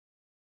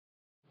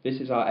This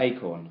is our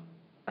acorn,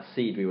 a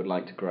seed we would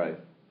like to grow.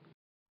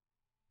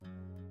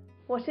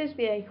 What is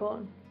the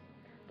acorn?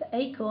 The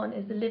acorn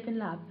is the living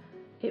lab.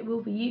 It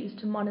will be used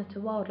to monitor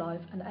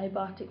wildlife and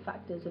abiotic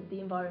factors of the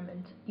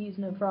environment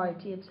using a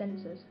variety of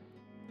sensors.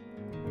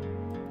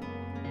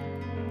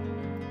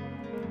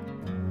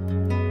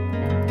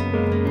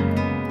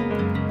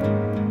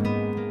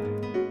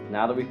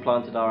 Now that we've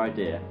planted our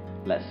idea,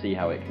 let's see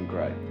how it can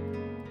grow.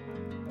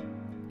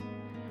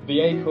 The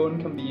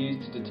acorn can be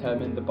used to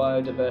determine the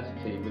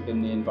biodiversity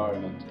within the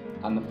environment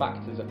and the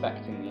factors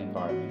affecting the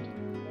environment.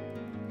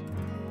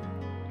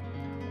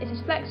 It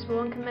is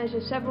flexible and can measure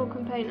several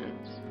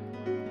components.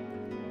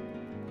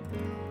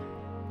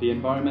 The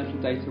environmental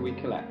data we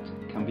collect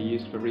can be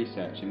used for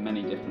research in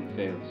many different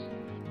fields.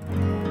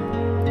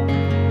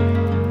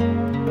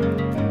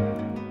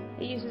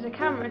 It uses a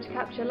camera to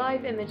capture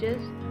live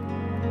images.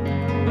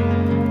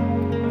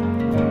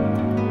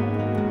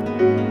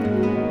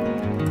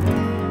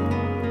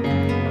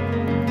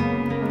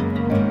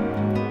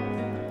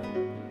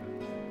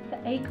 The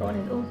acorn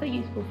is also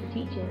useful for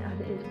teaching as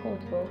it is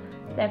portable,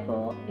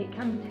 therefore it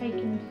can be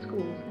taken to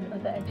schools and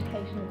other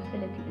educational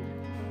facilities.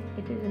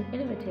 It is an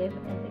innovative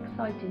and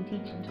exciting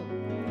teaching tool.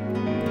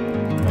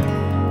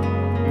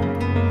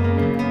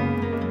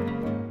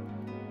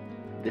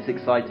 This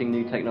exciting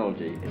new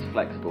technology is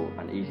flexible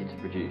and easy to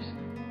produce,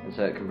 and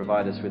so it can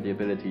provide us with the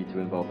ability to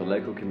involve the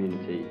local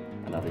community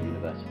and other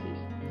universities.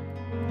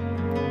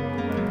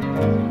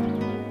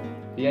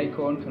 The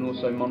acorn can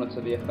also monitor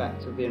the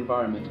effects of the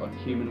environment on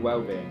human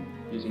well-being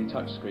using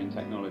touchscreen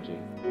technology.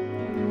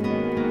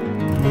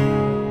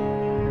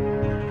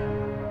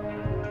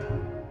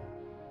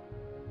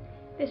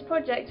 This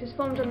project is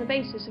formed on the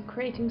basis of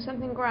creating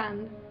something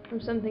grand from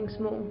something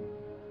small.